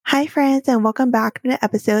Hi, friends, and welcome back to an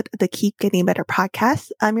episode of the Keep Getting Better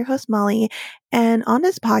podcast. I'm your host, Molly, and on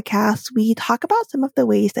this podcast, we talk about some of the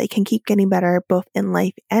ways that you can keep getting better both in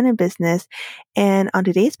life and in business. And on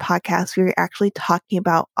today's podcast, we're actually talking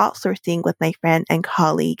about outsourcing with my friend and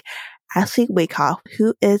colleague, Ashley Wakehoff,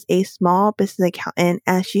 who is a small business accountant,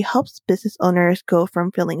 and she helps business owners go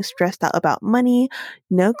from feeling stressed out about money,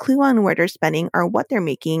 no clue on where they're spending or what they're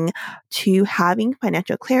making, to having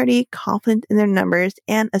financial clarity, confidence in their numbers,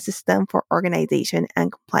 and a system for organization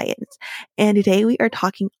and compliance. And today we are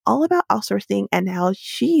talking all about outsourcing and how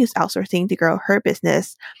she used outsourcing to grow her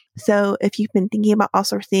business. So if you've been thinking about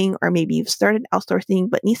outsourcing, or maybe you've started outsourcing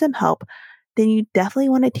but need some help, then you definitely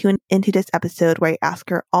want to tune into this episode where I ask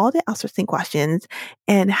her all the outsourcing questions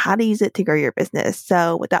and how to use it to grow your business.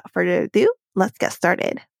 So without further ado, let's get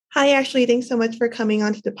started. Hi, Ashley. Thanks so much for coming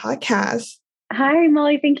onto the podcast. Hi,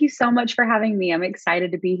 Molly. Thank you so much for having me. I'm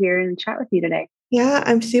excited to be here and chat with you today. Yeah,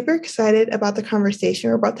 I'm super excited about the conversation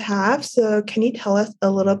we're about to have. So can you tell us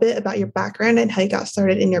a little bit about your background and how you got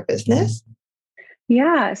started in your business?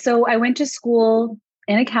 Yeah, so I went to school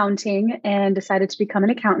in accounting and decided to become an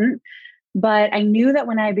accountant. But I knew that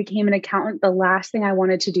when I became an accountant, the last thing I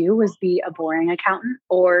wanted to do was be a boring accountant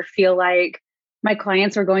or feel like my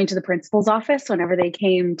clients were going to the principal's office whenever they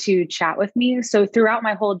came to chat with me. So throughout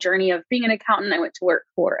my whole journey of being an accountant, I went to work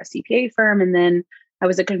for a CPA firm, and then I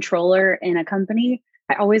was a controller in a company.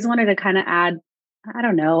 I always wanted to kind of add,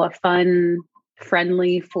 a fun,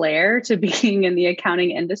 friendly flair to being in the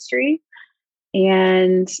accounting industry.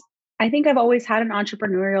 And I think I've always had an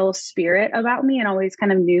entrepreneurial spirit about me and always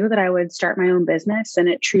kind of knew that I would start my own business. And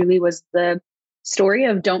it truly was the story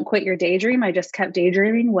of don't quit your daydream. I just kept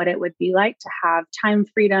daydreaming what it would be like to have time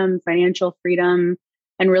freedom, financial freedom,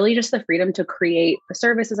 and really just the freedom to create the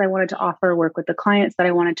services I wanted to offer, work with the clients that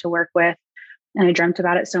I wanted to work with. And I dreamt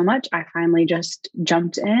about it so much, I finally just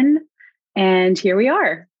jumped in, and here we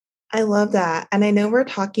are. I love that. And I know we're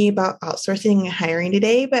talking about outsourcing and hiring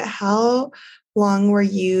today, but how long were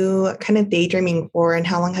you kind of daydreaming for, and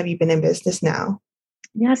how long have you been in business now?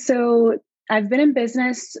 Yeah, so I've been in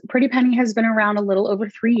business. Pretty Penny has been around a little over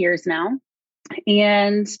 3 years now.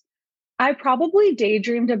 And I probably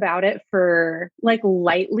daydreamed about it for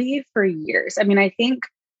lightly for years. I mean, I think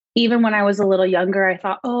even when I was a little younger, I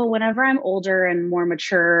thought, oh, whenever I'm older and more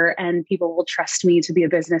mature and people will trust me to be a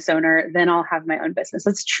business owner, then I'll have my own business.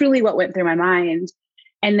 That's truly what went through my mind.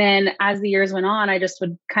 And then as the years went on, I just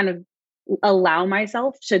would kind of allow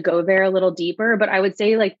myself to go there a little deeper. But I would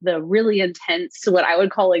say the really intense, what I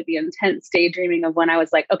would call the intense daydreaming of when I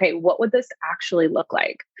was like, okay, what would this actually look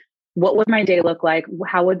like? What would my day look like?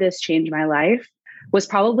 How would this change my life? Was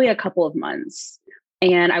probably a couple of months.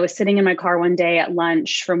 And I was sitting in my car one day at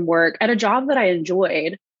lunch from work at a job that I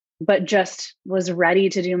enjoyed, but just was ready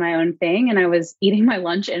to do my own thing. And I was eating my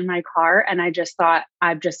lunch in my car. And I just thought,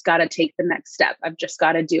 I've just got to take the next step. I've just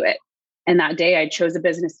got to do it. And that day I chose a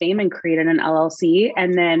business name and created an LLC.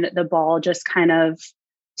 And then the ball just kind of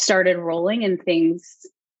started rolling and things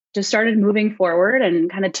just started moving forward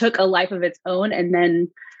and kind of took a life of its own. And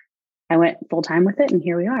then I went full time with it. And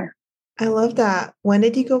here we are. I love that. When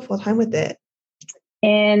did you go full time with it?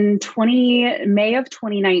 In May of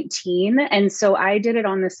 2019. And so I did it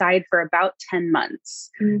on the side for about 10 months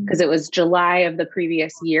because it was July of the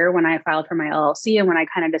previous year when I filed for my LLC and when I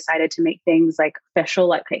kind of decided to make things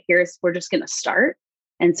official, okay, we're just going to start.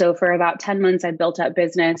 And so for about 10 months, I built up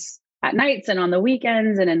business at nights and on the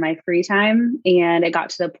weekends and in my free time. And it got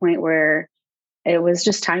to the point where it was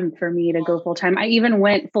just time for me to go full time. I even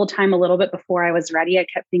went full time a little bit before I was ready. I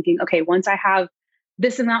kept thinking, okay, once I have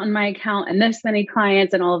this amount in my account and this many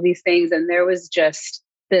clients and all of these things. And there was just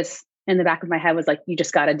this in the back of my head was you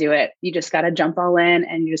just got to do it. You just got to jump all in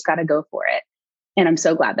and you just got to go for it. And I'm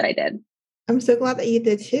so glad that I did. I'm so glad that you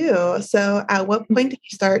did too. So at what point did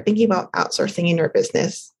you start thinking about outsourcing in your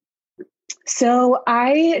business? So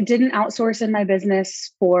I didn't outsource in my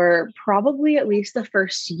business for probably at least the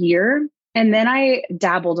first year. And then I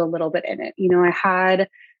dabbled a little bit in it. I had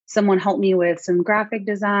someone help me with some graphic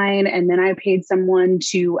design, and then I paid someone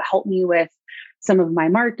to help me with some of my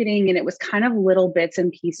marketing. And it was kind of little bits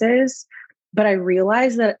and pieces. But I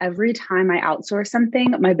realized that every time I outsourced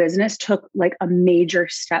something, my business took a major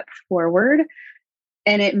step forward.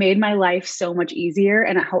 And it made my life so much easier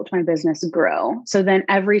and it helped my business grow. So then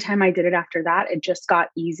every time I did it after that, it just got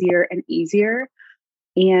easier and easier.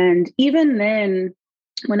 And even then,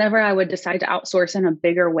 whenever I would decide to outsource in a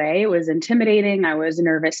bigger way, it was intimidating. I was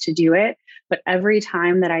nervous to do it. But every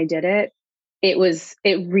time that I did it, it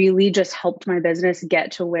really just helped my business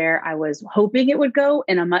get to where I was hoping it would go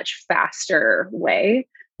in a much faster way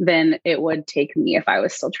than it would take me if I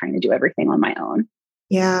was still trying to do everything on my own.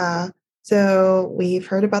 Yeah. So we've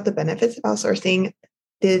heard about the benefits of outsourcing.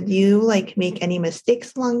 Did you like make any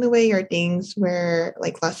mistakes along the way or things where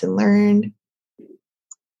like lesson learned?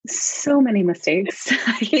 So many mistakes.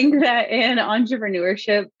 I think that in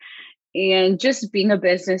entrepreneurship and just being a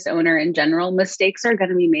business owner in general, mistakes are going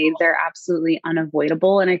to be made. They're absolutely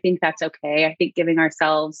unavoidable. And I think that's okay. I think giving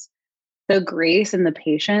ourselves the grace and the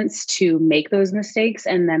patience to make those mistakes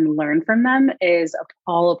and then learn from them is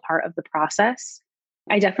all a part of the process.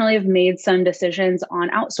 I definitely have made some decisions on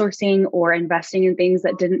outsourcing or investing in things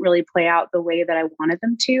that didn't really play out the way that I wanted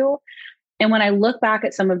them to. And when I look back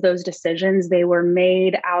at some of those decisions, they were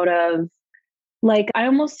made out of like, I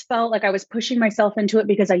almost felt like I was pushing myself into it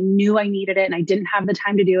because I knew I needed it and I didn't have the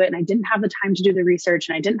time to do it. And I didn't have the time to do the research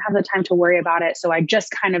and I didn't have the time to worry about it. So I just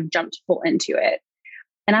kind of jumped full into it.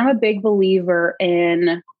 And I'm a big believer in,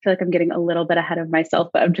 I feel like I'm getting a little bit ahead of myself,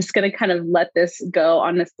 but I'm just going to kind of let this go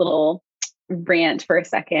on this little rant for a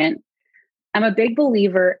second. I'm a big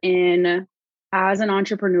believer in, as an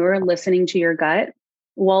entrepreneur, listening to your gut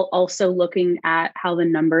while also looking at how the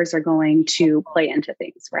numbers are going to play into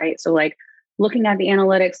things, right? So like looking at the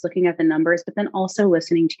analytics, looking at the numbers, but then also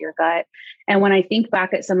listening to your gut. And when I think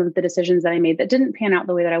back at some of the decisions that I made that didn't pan out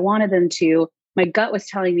the way that I wanted them to, my gut was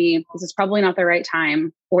telling me this is probably not the right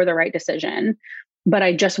time or the right decision, but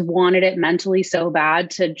I just wanted it mentally so bad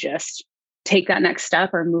to just take that next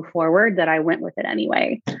step or move forward that I went with it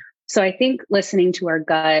anyway. So I think listening to our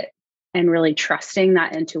gut and really trusting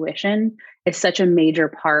that intuition is such a major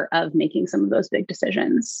part of making some of those big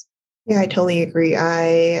decisions. Yeah, I totally agree.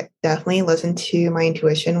 I definitely listen to my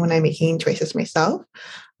intuition when I'm making choices myself.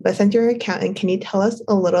 But since you're an accountant, can you tell us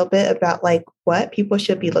a little bit about like what people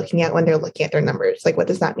should be looking at when they're looking at their numbers? Like, what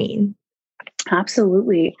does that mean?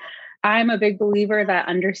 Absolutely. I'm a big believer that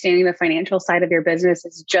understanding the financial side of your business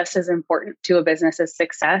is just as important to a business's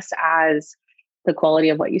success as the quality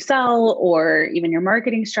of what you sell or even your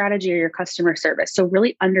marketing strategy or your customer service. So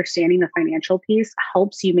really understanding the financial piece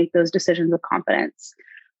helps you make those decisions with confidence.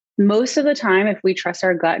 Most of the time, if we trust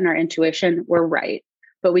our gut and our intuition, we're right.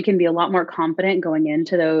 But we can be a lot more confident going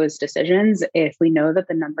into those decisions if we know that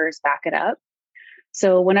the numbers back it up.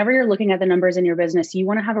 So whenever you're looking at the numbers in your business, you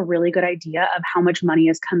want to have a really good idea of how much money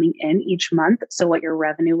is coming in each month. So what your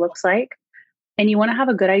revenue looks like. And you want to have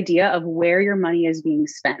a good idea of where your money is being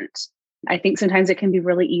spent. I think sometimes it can be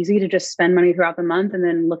really easy to just spend money throughout the month and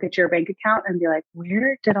then look at your bank account and be like,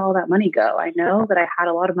 where did all that money go? I know that I had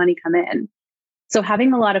a lot of money come in. So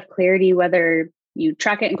having a lot of clarity, whether you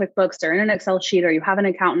track it in QuickBooks or in an Excel sheet or you have an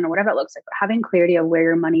accountant or whatever it looks like, but having clarity of where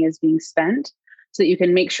your money is being spent so that you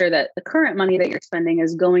can make sure that the current money that you're spending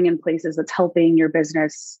is going in places that's helping your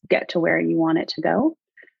business get to where you want it to go.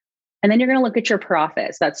 And then you're going to look at your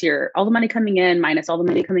profits. That's your all the money coming in minus all the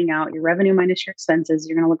money coming out, your revenue minus your expenses.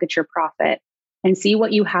 You're going to look at your profit and see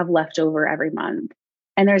what you have left over every month.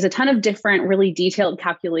 And there's a ton of different really detailed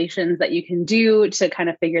calculations that you can do to kind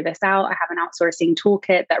of figure this out. I have an outsourcing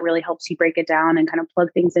toolkit that really helps you break it down and kind of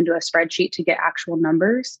plug things into a spreadsheet to get actual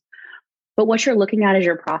numbers. But what you're looking at is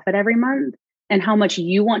your profit every month and how much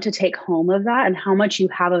you want to take home of that and how much you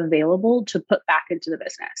have available to put back into the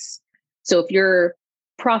business. So if your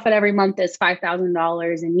profit every month is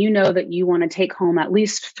 $5,000 and you know that you want to take home at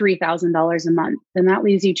least $3,000 a month, then that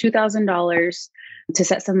leaves you $2,000 to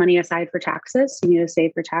set some money aside for taxes. You need to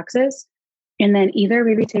save for taxes. And then either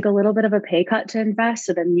maybe take a little bit of a pay cut to invest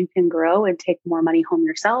so then you can grow and take more money home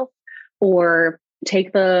yourself, or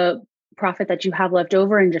take the profit that you have left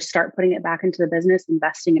over and just start putting it back into the business,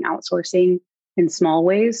 investing and outsourcing in small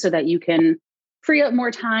ways so that you can free up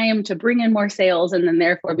more time to bring in more sales and then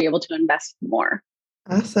therefore be able to invest more.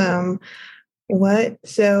 Awesome.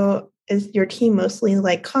 So is your team mostly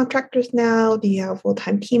like contractors now? Do you have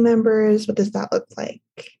full-time team members? What does that look like?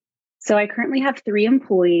 So I currently have 3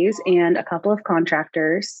 employees and a couple of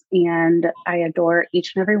contractors, and I adore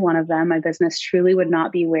each and every one of them. My business truly would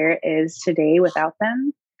not be where it is today without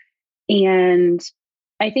them. And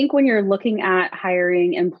I think when you're looking at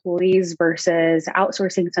hiring employees versus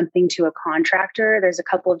outsourcing something to a contractor, there's a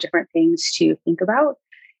couple of different things to think about.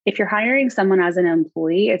 If you're hiring someone as an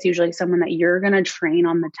employee, it's usually someone that you're going to train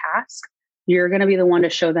on the task. You're going to be the one to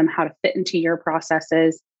show them how to fit into your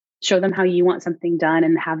processes, show them how you want something done,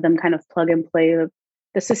 and have them kind of plug and play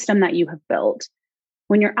the system that you have built.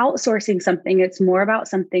 When you're outsourcing something, it's more about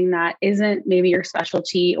something that isn't maybe your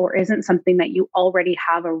specialty or isn't something that you already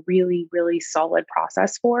have a really, really solid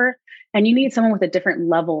process for. And you need someone with a different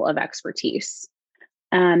level of expertise.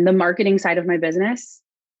 The marketing side of my business,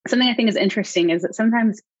 something I think is interesting is that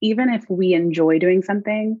sometimes even if we enjoy doing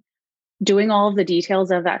something, doing all of the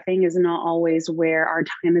details of that thing is not always where our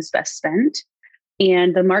time is best spent.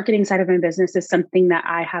 And the marketing side of my business is something that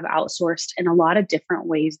I have outsourced in a lot of different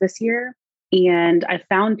ways this year. And I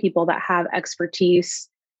found people that have expertise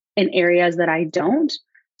in areas that I don't,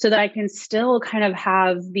 so that I can still kind of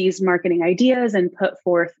have these marketing ideas and put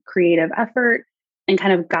forth creative effort and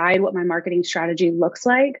kind of guide what my marketing strategy looks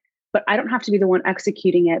like. But I don't have to be the one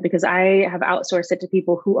executing it because I have outsourced it to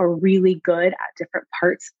people who are really good at different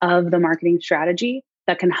parts of the marketing strategy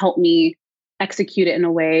that can help me execute it in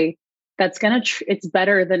a way that's it's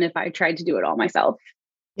better than if I tried to do it all myself.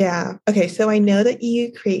 Yeah. Okay. So I know that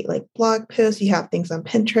you create like blog posts, you have things on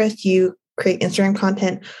Pinterest, you create Instagram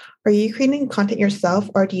content. Are you creating content yourself,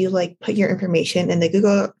 or do you like put your information in the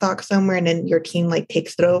Google Doc somewhere and then your team like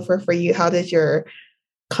takes it over for you? How does your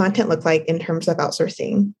content look like in terms of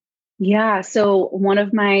outsourcing? Yeah. So one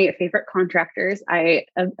of my favorite contractors, I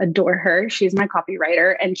adore her. She's my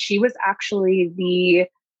copywriter, and she was actually the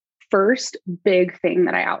first big thing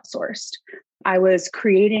that I outsourced. I was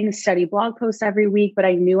creating steady blog posts every week, but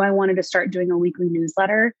I knew I wanted to start doing a weekly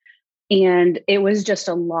newsletter. And it was just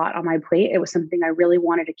a lot on my plate. It was something I really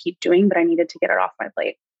wanted to keep doing, but I needed to get it off my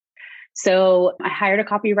plate. So I hired a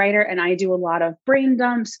copywriter, and I do a lot of brain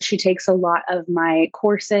dumps. She takes a lot of my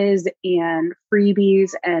courses and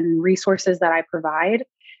freebies and resources that I provide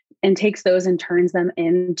and takes those and turns them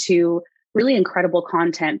into really incredible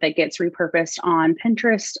content that gets repurposed on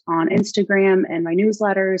Pinterest, on Instagram, and my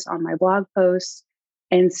newsletters, on my blog posts.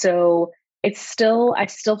 And so I still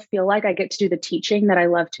feel like I get to do the teaching that I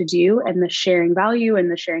love to do and the sharing value and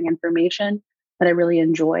the sharing information that I really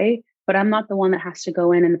enjoy. But I'm not the one that has to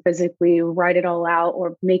go in and physically write it all out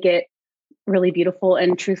or make it really beautiful.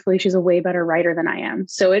 And truthfully, she's a way better writer than I am.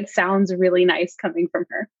 So it sounds really nice coming from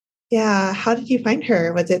her. Yeah. How did you find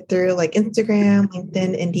her? Was it through like Instagram,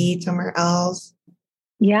 LinkedIn, Indeed, somewhere else?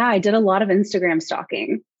 Yeah, I did a lot of Instagram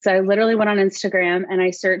stalking. So I literally went on Instagram and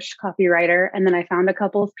I searched copywriter, and then I found a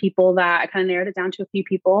couple of people that I kind of narrowed it down to a few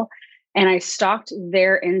people, and I stalked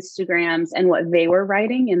their Instagrams and what they were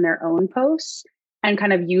writing in their own posts and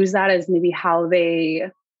kind of use that as maybe how they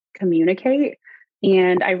communicate.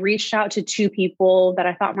 And I reached out to two people that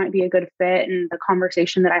I thought might be a good fit. And the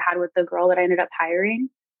conversation that I had with the girl that I ended up hiring,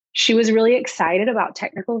 she was really excited about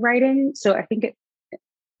technical writing. So I think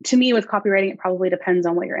to me, with copywriting, it probably depends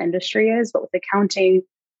on what your industry is. But with accounting,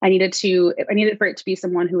 I needed for it to be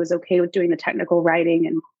someone who was okay with doing the technical writing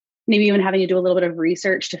and maybe even having to do a little bit of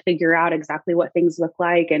research to figure out exactly what things look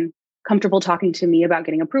like, and comfortable talking to me about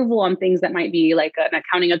getting approval on things that might be like an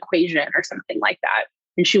accounting equation or something like that.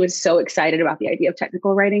 And she was so excited about the idea of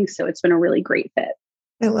technical writing. So it's been a really great fit.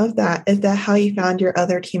 I love that. Is that how you found your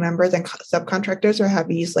other team members and subcontractors, or have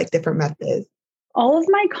you used like different methods? All of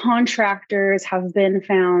my contractors have been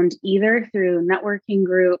found either through networking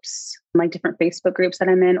groups, like different Facebook groups that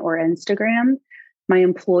I'm in, or Instagram. My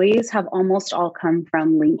employees have almost all come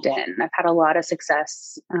from LinkedIn. I've had a lot of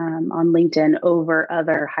success on LinkedIn over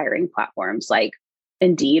other hiring platforms like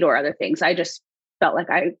Indeed or other things. I just felt like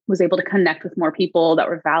I was able to connect with more people that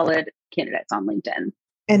were valid candidates on LinkedIn.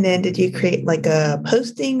 And then did you create like a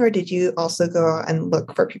posting, or did you also go out and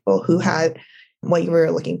look for people who had what you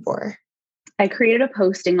were looking for? I created a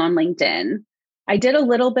posting on LinkedIn. I did a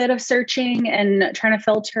little bit of searching and trying to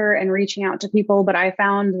filter and reaching out to people, but I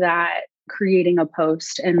found that creating a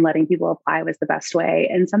post and letting people apply was the best way.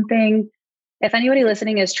 And if anybody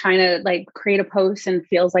listening is trying to like create a post and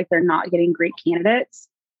feels like they're not getting great candidates,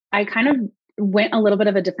 I kind of went a little bit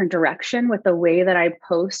of a different direction with the way that I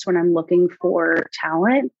post when I'm looking for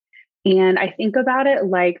talent. And I think about it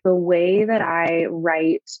like the way that I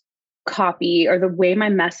write copy, or the way my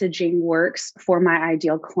messaging works for my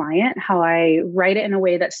ideal client, how I write it in a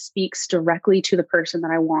way that speaks directly to the person that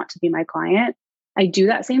I want to be my client. I do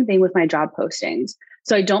that same thing with my job postings.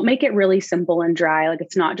 So I don't make it really simple and dry. Like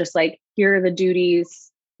it's not just like, here are the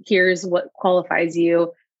duties, here's what qualifies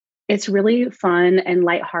you. It's really fun and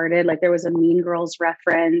lighthearted. Like there was a Mean Girls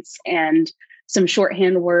reference and some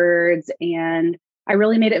shorthand words, and I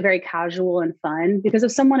really made it very casual and fun, because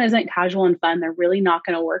if someone isn't casual and fun, they're really not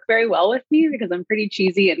going to work very well with me, because I'm pretty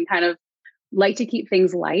cheesy and kind of like to keep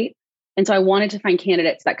things light. And so I wanted to find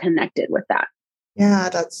candidates that connected with that. Yeah,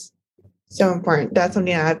 that's so important. That's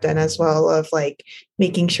something I've done as well, of like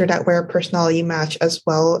making sure that we're a personality match as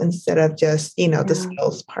well, instead of just, the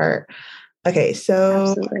skills part. Okay. So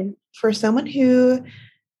Absolutely. For someone who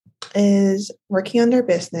is working on their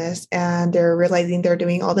business and they're realizing they're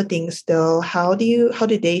doing all the things still, how do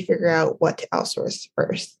they figure out what to outsource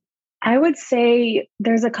first? I would say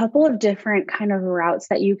there's a couple of different kind of routes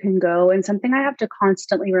that you can go. And something I have to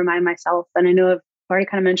constantly remind myself, and I know I've already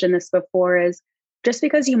kind of mentioned this before, is just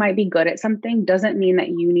because you might be good at something doesn't mean that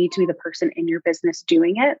you need to be the person in your business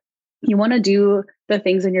doing it. You want to do the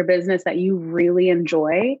things in your business that you really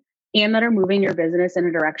enjoy and that are moving your business in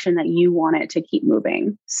a direction that you want it to keep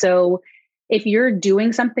moving. So if you're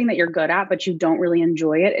doing something that you're good at, but you don't really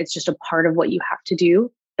enjoy it, it's just a part of what you have to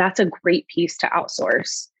do, that's a great piece to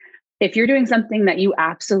outsource. If you're doing something that you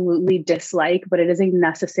absolutely dislike, but it is a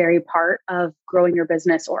necessary part of growing your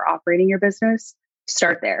business or operating your business,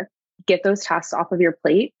 start there. Get those tasks off of your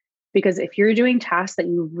plate. Because if you're doing tasks that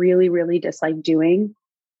you really, really dislike doing,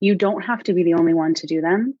 you don't have to be the only one to do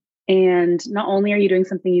them. And not only are you doing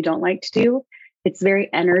something you don't like to do, it's very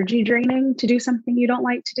energy draining to do something you don't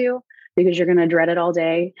like to do because you're going to dread it all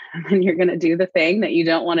day and then you're going to do the thing that you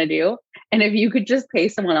don't want to do. And if you could just pay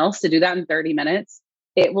someone else to do that in 30 minutes,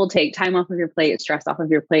 it will take time off of your plate, stress off of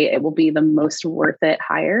your plate. It will be the most worth it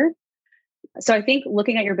hire. So I think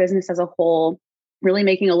looking at your business as a whole, really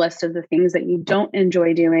making a list of the things that you don't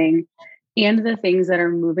enjoy doing and the things that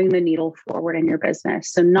are moving the needle forward in your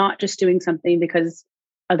business. So not just doing something because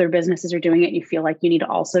other businesses are doing it, you feel like you need to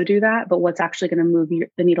also do that, but what's actually going to move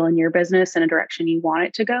the needle in your business in a direction you want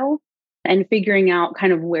it to go, and figuring out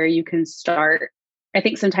kind of where you can start. I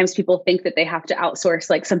think sometimes people think that they have to outsource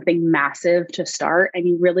like something massive to start, and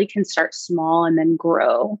you really can start small and then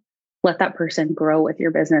grow. Let that person grow with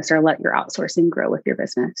your business, or let your outsourcing grow with your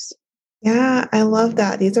business. Yeah, I love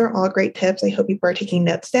that. These are all great tips. I hope people are taking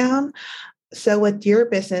notes down. So with your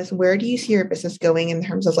business, where do you see your business going in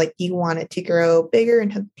terms of like, do you want it to grow bigger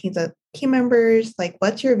and have teams of team members? Like,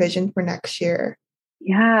 what's your vision for next year?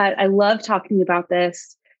 Yeah, I love talking about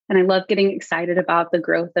this, and I love getting excited about the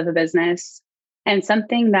growth of a business. And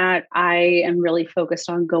something that I am really focused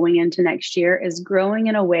on going into next year is growing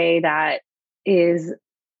in a way that is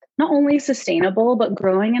not only sustainable, but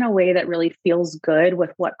growing in a way that really feels good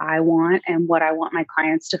with what I want and what I want my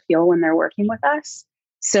clients to feel when they're working with us.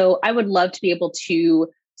 So I would love to be able to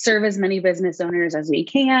serve as many business owners as we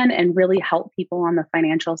can and really help people on the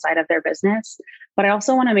financial side of their business. But I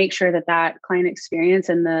also want to make sure that that client experience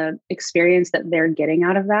and the experience that they're getting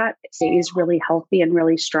out of that stays really healthy and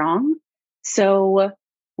really strong. So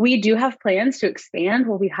we do have plans to expand.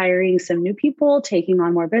 We'll be hiring some new people, taking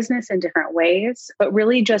on more business in different ways, but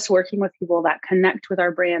really just working with people that connect with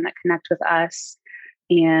our brand, that connect with us,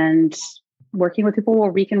 and working with people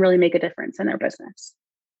where we can really make a difference in their business.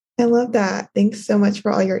 I love that. Thanks so much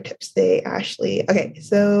for all your tips today, Ashley. Okay,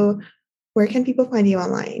 so where can people find you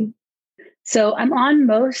online? So I'm on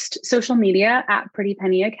most social media at Pretty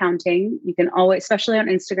Penny Accounting. You can always, especially on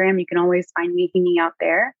Instagram, you can always find me hanging out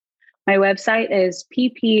there. My website is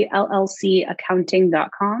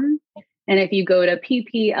pplcaccounting.com. And if you go to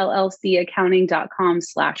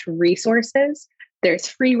pplcaccounting.com/resources, there's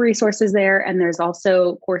free resources there. And there's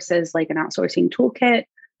also courses like an outsourcing toolkit,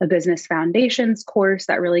 a business foundations course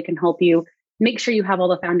that really can help you make sure you have all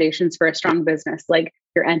the foundations for a strong business, like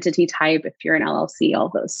your entity type, if you're an LLC, all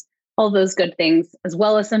those good things, as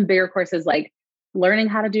well as some bigger courses like learning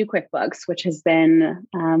how to do QuickBooks, which has been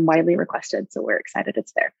widely requested. So we're excited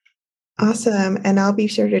it's there. Awesome. And I'll be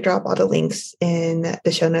sure to drop all the links in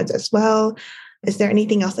the show notes as well. Is there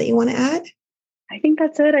anything else that you want to add? I think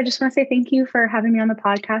that's it. I just want to say thank you for having me on the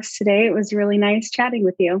podcast today. It was really nice chatting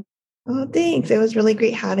with you. Oh, thanks. It was really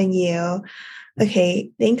great having you.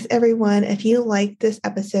 Okay. Thanks, everyone. If you liked this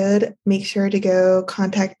episode, make sure to go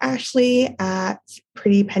contact Ashley at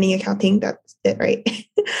Pretty Penny Accounting. That's it, right?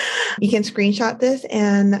 You can screenshot this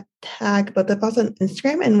and tag both of us on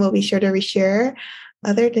Instagram, and we'll be sure to reshare.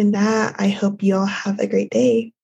 Other than that, I hope you all have a great day.